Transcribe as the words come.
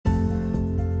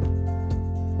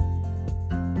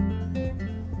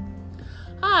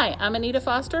Hi, I'm Anita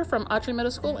Foster from Autry Middle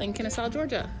School in Kennesaw,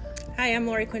 Georgia. Hi, I'm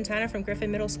Lori Quintana from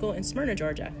Griffin Middle School in Smyrna,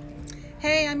 Georgia.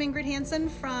 Hey, I'm Ingrid Hansen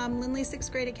from Lindley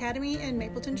 6th Grade Academy in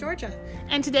Mapleton, Georgia.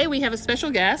 And today we have a special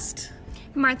guest.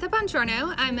 Martha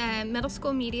Bongiorno. I'm a middle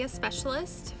school media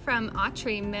specialist from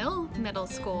Autry Middle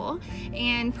School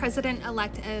and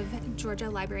president-elect of Georgia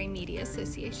Library Media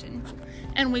Association.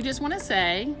 And we just want to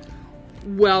say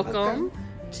welcome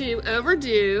to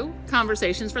Overdue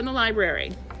Conversations from the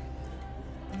Library.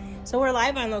 So we're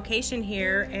live on location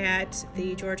here at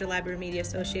the Georgia Library Media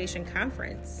Association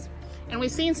conference. And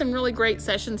we've seen some really great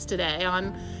sessions today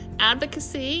on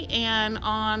advocacy and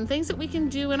on things that we can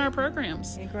do in our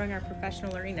programs. And growing our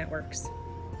professional learning networks.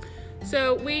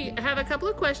 So we have a couple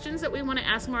of questions that we want to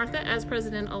ask Martha as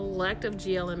president-elect of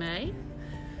GLMA.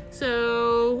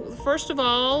 So first of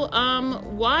all,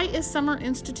 why is Summer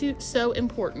Institute so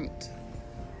important?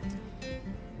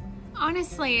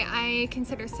 Honestly, I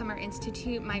consider Summer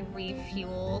Institute my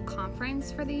refuel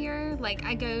conference for the year. Like,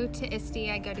 I go to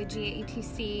ISTE, I go to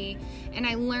GATC, and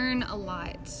I learn a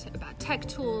lot about tech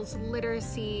tools,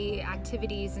 literacy,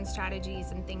 activities and strategies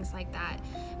and things like that.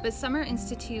 But Summer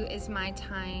Institute is my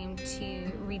time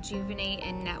to rejuvenate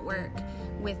and network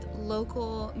with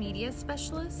local media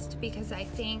specialists, because I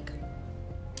think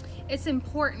it's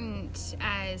important,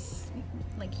 as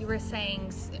like you were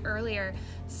saying earlier,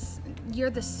 you're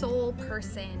the sole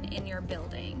person in your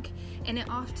building, and it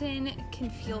often can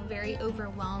feel very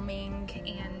overwhelming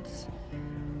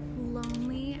and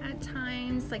lonely at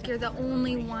times. Like, you're the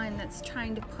only one that's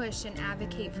trying to push and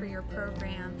advocate for your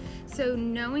program. So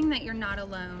knowing that you're not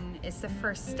alone is the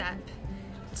first step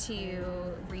to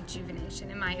rejuvenation,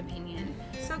 in my opinion.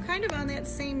 So kind of on that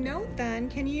same note then,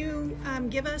 can you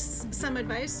give us some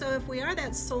advice? So if we are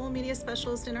that sole media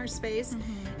specialist in our space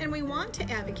and we want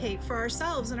to advocate for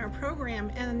ourselves and our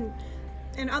program and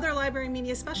other library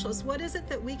media specialists, what is it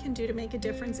that we can do to make a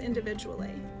difference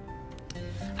individually?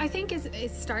 I think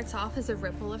it starts off as a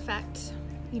ripple effect,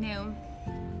 you know.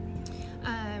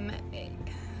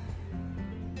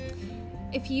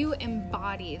 If you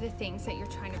embody the things that you're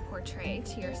trying to portray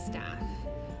to your staff,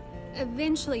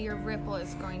 eventually your ripple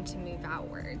is going to move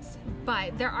outwards.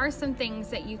 But there are some things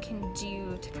that you can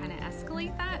do to kind of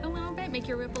escalate that a little bit, make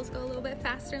your ripples go a little bit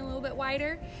faster and a little bit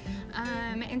wider.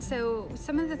 And so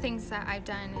some of the things that I've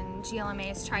done in GLMA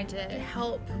has tried to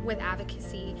help with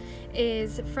advocacy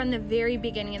is from the very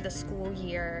beginning of the school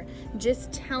year,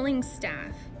 just telling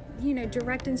staff, you know,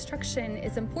 direct instruction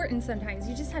is important sometimes.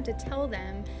 You just have to tell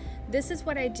them, this is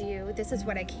what I do, this is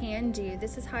what I can do,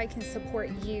 this is how I can support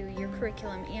you, your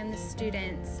curriculum, and the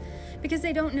students, because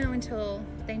they don't know until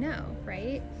they know,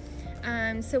 right?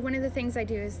 So one of the things I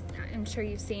do is, I'm sure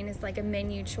you've seen, is like a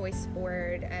menu choice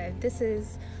board. This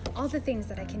is all the things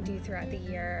that I can do throughout the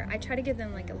year. I try to give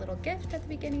them like a little gift at the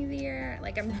beginning of the year.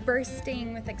 Like, I'm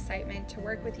bursting with excitement to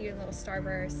work with you, little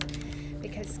Starburst,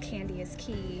 because candy is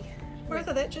key.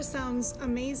 Martha, that just sounds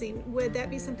amazing. Would that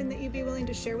be something that you'd be willing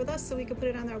to share with us so we could put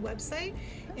it on our website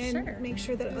and make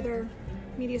sure that other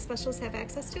media specialists have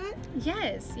access to it?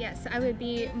 Yes, I would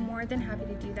be more than happy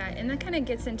to do that. And that kind of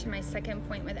gets into my second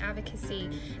point with advocacy,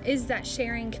 is that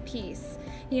sharing piece.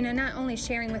 You know, not only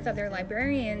sharing with other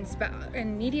librarians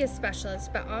and media specialists,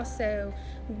 but also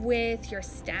with your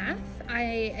staff. I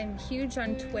am huge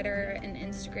on Twitter and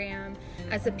Instagram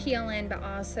as a PLN, but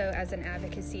also as an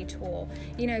advocacy tool.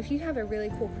 You know, if you have a really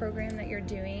cool program that you're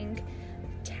doing,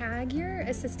 tag your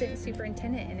assistant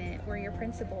superintendent in it, or your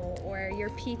principal, or your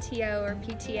PTO or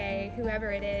PTA,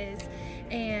 whoever it is,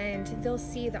 and they'll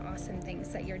see the awesome things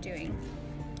that you're doing.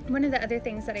 One of the other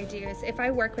things that I do is, if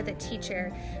I work with a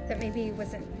teacher that maybe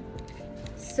wasn't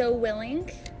so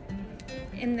willing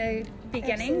in the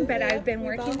beginning, but I've been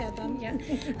working with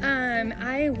them.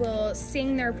 I will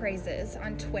sing their praises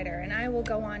on Twitter, and I will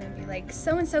go on and be like,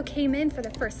 so-and-so came in for the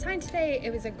first time today.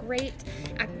 It was a great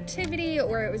activity,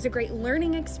 or it was a great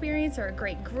learning experience, or a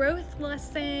great growth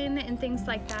lesson, and things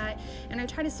like that. And I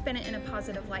try to spin it in a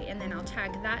positive light, and then I'll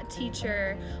tag that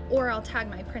teacher, or I'll tag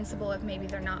my principal if maybe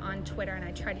they're not on Twitter, and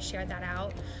I try to share that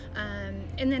out.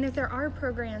 And then if there are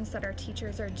programs that our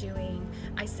teachers are doing,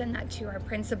 I send that to our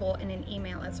principal in an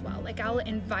email as well. Like, I'll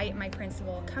invite my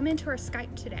principal, come into our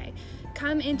Skype today,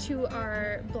 come into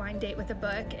our blind date with a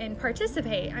book and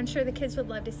participate. I'm sure the kids would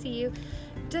love to see you.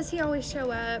 Does he always show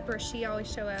up, or she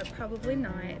always show up? Probably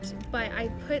not, but I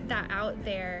put that out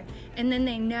there, and then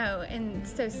they know. And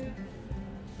so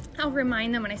I'll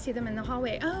remind them when I see them in the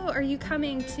hallway, oh, are you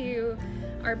coming to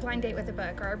our blind date with a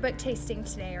book, or our book tasting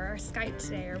today, or our Skype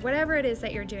today, or whatever it is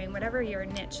that you're doing, whatever your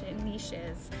niche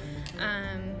is.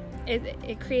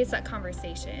 it creates that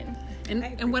conversation.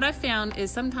 And what I found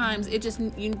is sometimes you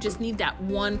just need that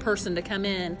one person to come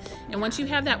in, and once you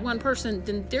have that one person,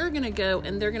 then they're going to go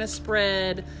and they're going to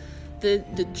spread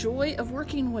the joy of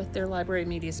working with their library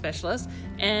media specialist,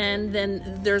 and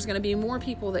then there's going to be more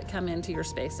people that come into your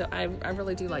space. So I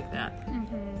really do like that.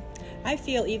 Mm-hmm. I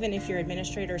feel even if your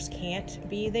administrators can't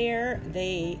be there,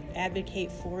 they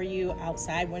advocate for you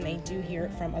outside when they do hear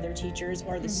it from other teachers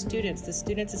or the students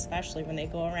especially when they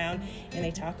go around and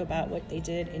they talk about what they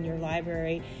did in your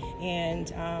library and,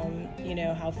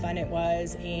 how fun it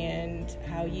was and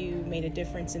how you made a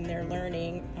difference in their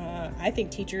learning. I think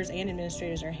teachers and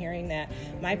administrators are hearing that.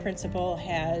 My principal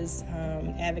has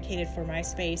advocated for my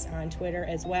space on Twitter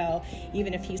as well.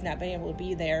 Even if he's not been able to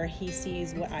be there, he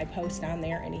sees what I post on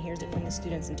there and he hears it from the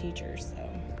students and teachers. So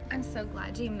I'm so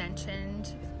glad you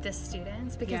mentioned the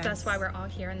students because Yes. that's why we're all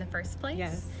here in the first place.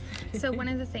 Yes. So one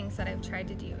of the things that I've tried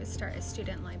to do is start a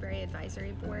student library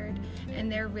advisory board, and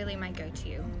they're really my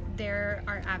go-to. They're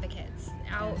our advocates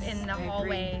out in the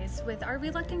hallways with our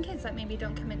reluctant kids that maybe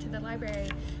don't come into the library.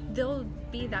 They'll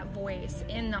be that voice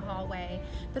in the hallway,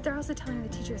 but they're also telling the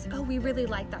teachers, oh, we really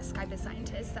like that Skype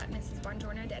scientist that Mrs.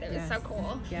 Bongiorno did. It was so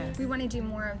cool. Yes. We want to do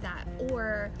more of that.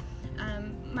 Or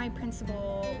my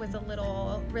principal was a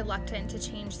little reluctant to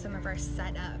change some of our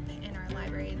setup in our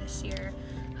library this year,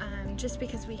 just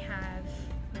because we have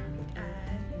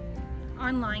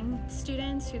online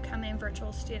students who come in,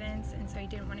 virtual students, and so he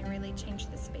didn't want to really change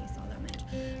the space all that much.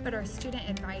 But our student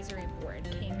advisory board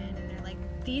came in and they're like,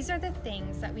 these are the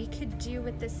things that we could do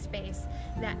with this space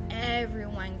that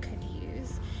everyone could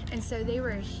use. And so they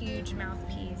were a huge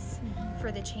mouthpiece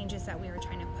for the changes that we were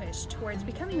trying to push towards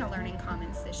becoming a learning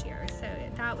commons this year. So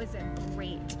that was a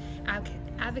great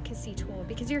advocacy tool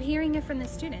because you're hearing it from the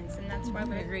students, and that's why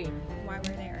we're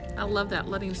there. I love that,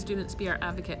 letting students be our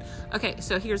advocate. Okay,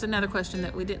 so here's another question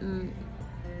that we didn't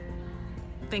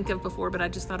think of before, but I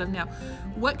just thought of now.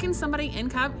 What can somebody in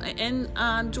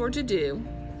Georgia do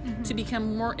to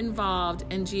become more involved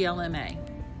in GLMA?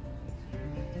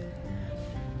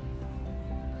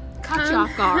 Caught you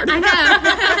off guard. I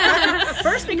know.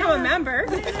 First, become a member.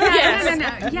 Yes. No.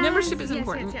 Yes, Membership is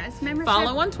important. Yes. Membership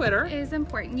Follow on Twitter. is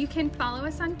important. You can follow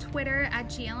us on Twitter at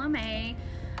GLMA,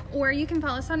 or you can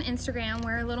follow us on Instagram.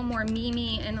 We're a little more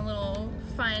memey and a little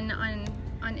fun on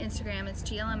Instagram. It's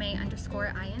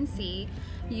GLMA_INC.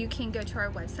 You can go to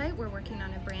our website. We're working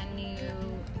on a brand new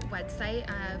website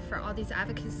for all these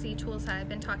advocacy tools that I've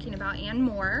been talking about and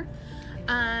more.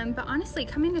 But honestly,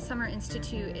 coming to Summer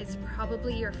Institute is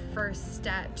probably your first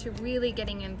step to really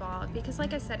getting involved because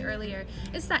like I said earlier,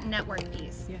 it's that network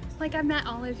piece. Yes. Like I've met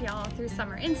all of y'all through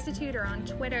Summer Institute or on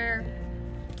Twitter.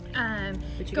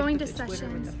 But you Going get to the Twitter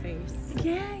with sessions. the face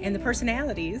Yeah. and the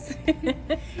personalities.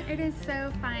 It is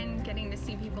so fun getting to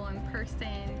see people in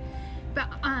person. But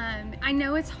I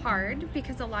know it's hard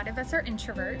because a lot of us are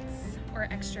introverts or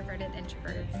extroverted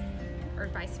introverts or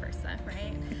vice versa,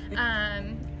 right?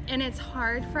 And it's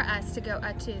hard for us to go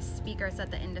up to speakers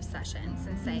at the end of sessions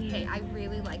and say, hey, I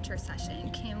really liked your session.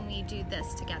 Can we do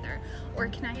this together? Or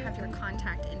can I have your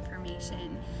contact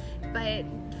information? But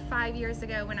 5 years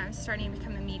ago when I was starting to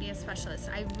become a media specialist,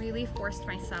 I really forced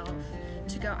myself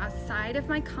to go outside of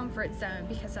my comfort zone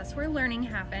because that's where learning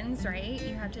happens, right?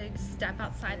 You have to step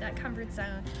outside that comfort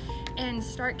zone and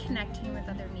start connecting with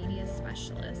other media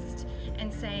specialists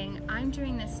and saying, I'm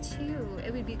doing this too.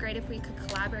 It would be great if we could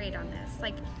collaborate on this.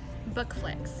 Like Book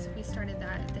Flicks, we started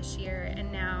that this year,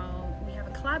 and now we have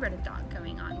a collaborative doc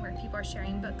going on where people are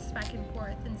sharing books back and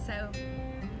forth. And so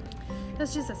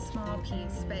that's just a small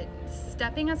piece, but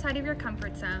stepping outside of your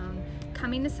comfort zone,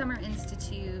 coming to Summer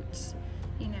Institute,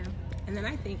 And then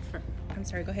I think I'm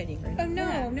sorry, go ahead, Ingrid.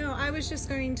 Oh, no. I was just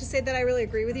going to say that I really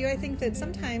agree with you. I think that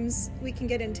sometimes we can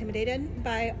get intimidated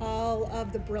by all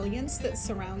of the brilliance that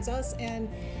surrounds us, and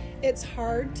it's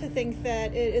hard to think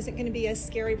that it isn't going to be a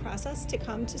scary process to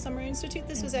come to Summer Institute.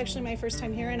 This was actually my first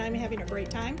time here, and I'm having a great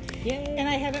time. Yay. And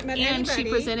I haven't met And anybody. she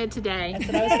presented today That's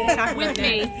what I was going to talk about with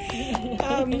me.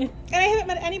 And I haven't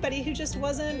met anybody who just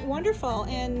wasn't wonderful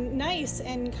and nice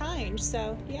and kind.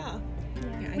 So, yeah.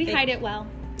 we hide it well.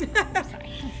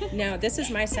 No, this is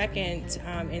my second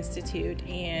institute,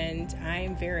 and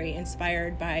I'm very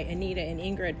inspired by Anita and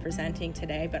Ingrid presenting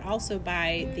today, but also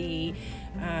by the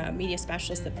media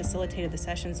specialists that facilitated the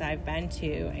sessions I've been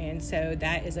to. And so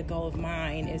that is a goal of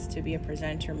mine, is to be a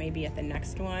presenter maybe at the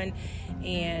next one.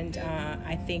 And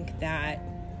I think that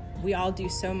we all do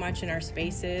so much in our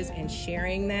spaces, and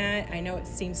sharing that, I know it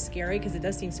seems scary because it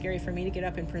does seem scary for me to get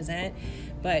up and present,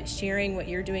 but sharing what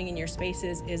you're doing in your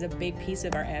spaces is a big piece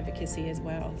of our advocacy as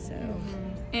well. So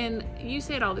And you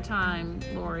say it all the time,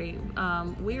 Lori.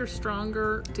 We are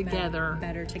stronger together.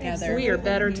 Better together. We are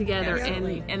better together.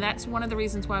 Absolutely. And that's one of the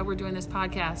reasons why we're doing this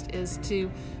podcast, is to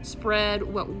spread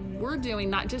what we're doing,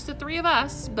 not just the three of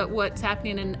us, but what's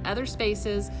happening in other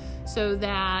spaces, so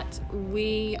that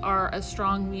we are a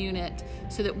strong unit,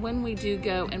 so that when we do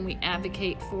go and we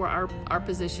advocate for our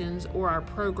positions or our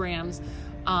programs,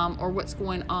 or what's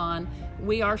going on,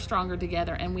 we are stronger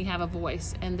together and we have a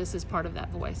voice, and this is part of that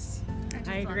voice.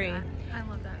 I agree. I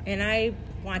love that. And I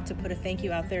want to put a thank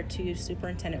you out there to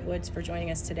Superintendent Woods for joining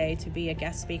us today to be a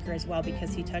guest speaker as well,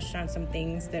 because he touched on some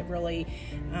things that really,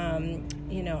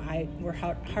 were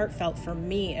heartfelt for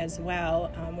me as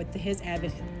well, with his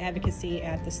advocacy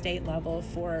at the state level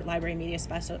for library media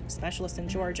specialists in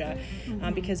Georgia,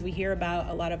 because we hear about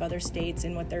a lot of other states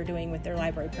and what they're doing with their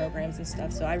library programs and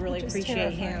stuff. So I really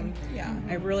appreciate him. Yeah.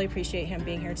 I really appreciate him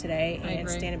being here today and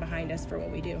agree. standing behind us for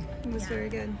what we do. It was very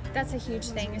good. That's a huge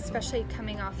thing, especially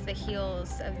coming off the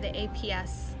heels of the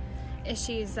APS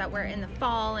issues that were in the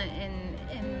fall, and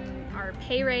our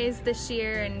pay raise this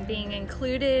year, and being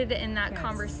included in that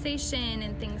conversation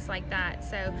and things like that.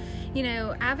 So,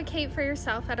 advocate for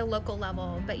yourself at a local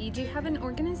level, but you do have an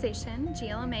organization.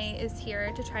 GLMA is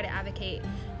here to try to advocate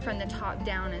from the top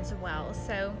down as well.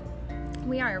 So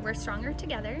we're stronger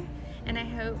together, and I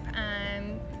hope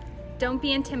don't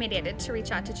be intimidated to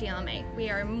reach out to GLMA.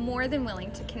 We are more than willing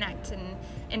to connect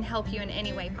and help you in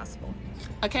any way possible.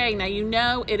 Okay,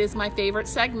 now it is my favorite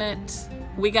segment.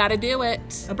 We got to do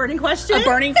it. A burning question? A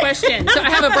burning question. So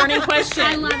I have a burning question.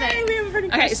 I love it. We have a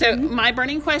burning Okay, so question. my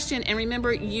burning question, and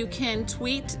remember, you can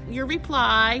tweet your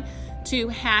reply to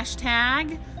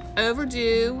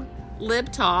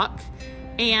 #OverdueLibTalk.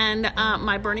 And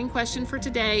my burning question for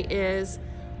today is,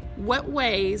 what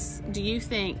ways do you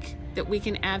think that we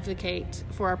can advocate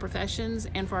for our professions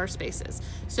and for our spaces?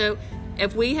 So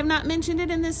if we have not mentioned it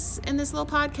in this little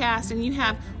podcast, and you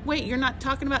have, wait, you're not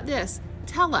talking about this,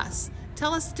 tell us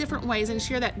different ways and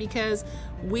share that, because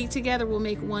we together will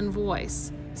make one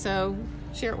voice. So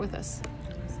share it with us.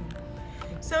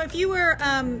 So if you were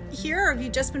here, or if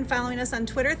you've just been following us on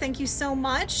Twitter, thank you so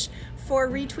much for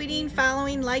retweeting,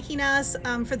 following, liking us.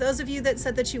 For those of you that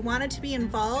said that you wanted to be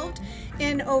involved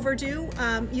in Overdue,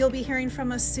 you'll be hearing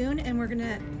from us soon, and we're going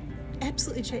to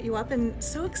absolutely chat you up, and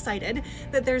so excited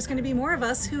that there's going to be more of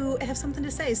us who have something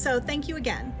to say. So thank you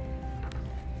again.